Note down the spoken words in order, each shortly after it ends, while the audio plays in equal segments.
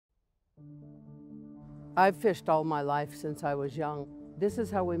I've fished all my life since I was young. This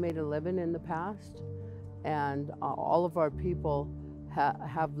is how we made a living in the past, and all of our people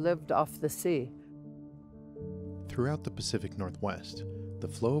have lived off the sea. Throughout the Pacific Northwest, the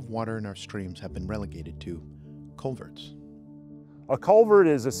flow of water in our streams have been relegated to culverts. A culvert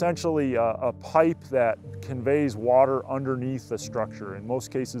is essentially a pipe that conveys water underneath the structure, in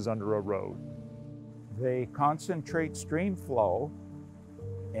most cases under a road. They concentrate stream flow,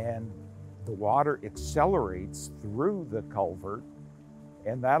 and the water accelerates through the culvert,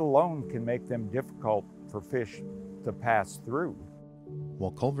 and that alone can make them difficult for fish to pass through.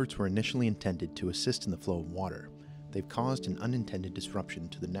 While culverts were initially intended to assist in the flow of water, they've caused an unintended disruption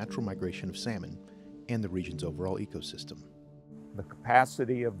to the natural migration of salmon and the region's overall ecosystem. The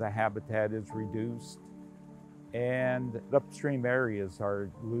capacity of the habitat is reduced, and upstream areas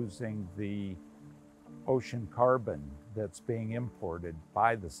are losing the ocean carbon that's being imported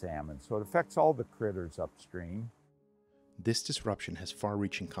by the salmon. So it affects all the critters upstream. This disruption has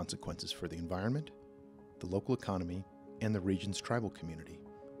far-reaching consequences for the environment, the local economy, and the region's tribal community,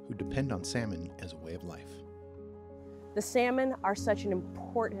 who depend on salmon as a way of life. The salmon are such an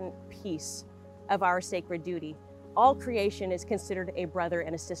important piece of our sacred duty. All creation is considered a brother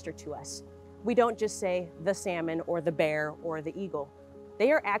and a sister to us. We don't just say the salmon or the bear or the eagle.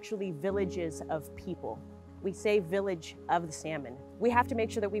 They are actually villages of people. We say village of the salmon. We have to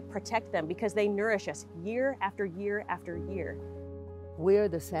make sure that we protect them because they nourish us year after year after year. We are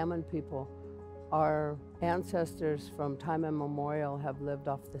the salmon people. Our ancestors from time immemorial have lived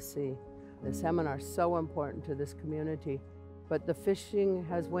off the sea. The salmon are so important to this community, but the fishing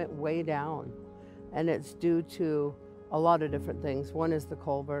has went way down, and it's due to a lot of different things. One is the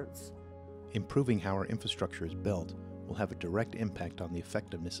culverts. Improving how our infrastructure is built will have a direct impact on the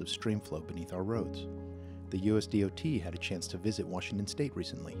effectiveness of stream flow beneath our roads. The USDOT had a chance to visit Washington State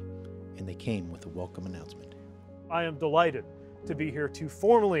recently, and they came with a welcome announcement. I am delighted to be here to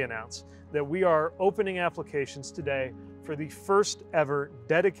formally announce that we are opening applications today for the first ever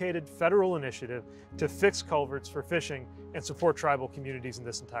dedicated federal initiative to fix culverts for fishing and support tribal communities in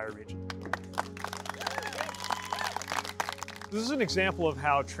this entire region. This is an example of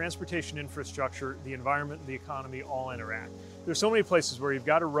how transportation infrastructure, the environment, and the economy all interact. There's so many places where you've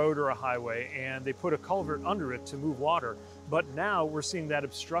got a road or a highway and they put a culvert under it to move water, but now we're seeing that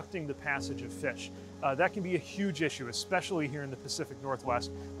obstructing the passage of fish. That can be a huge issue, especially here in the Pacific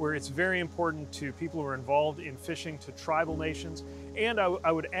Northwest, where it's very important to people who are involved in fishing, to tribal nations. And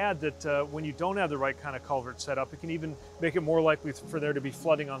I would add that when you don't have the right kind of culvert set up, it can even make it more likely for there to be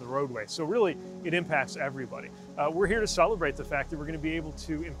flooding on the roadway. So really, it impacts everybody. We're here to celebrate the fact that we're going to be able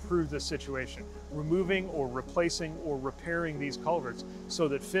to improve this situation, removing or replacing or repairing these culverts so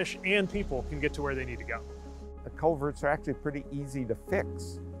that fish and people can get to where they need to go. The culverts are actually pretty easy to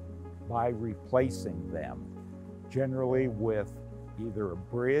fix by replacing them, generally with either a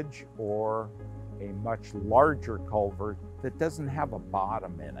bridge or a much larger culvert that doesn't have a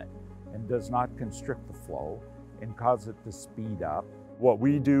bottom in it and does not constrict the flow and cause it to speed up. What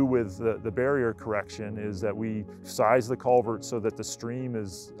we do with the barrier correction is that we size the culvert so that the stream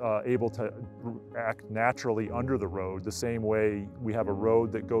is able to act naturally under the road. The same way we have a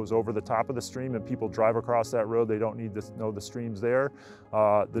road that goes over the top of the stream and people drive across that road, they don't need to know the stream's there.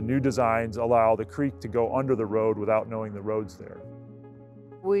 The new designs allow the creek to go under the road without knowing the road's there.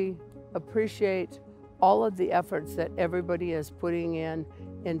 We appreciate all of the efforts that everybody is putting in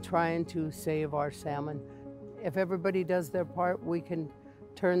trying to save our salmon. If everybody does their part, we can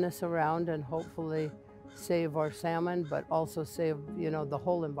turn this around and hopefully save our salmon, but also save, the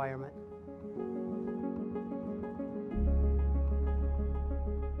whole environment.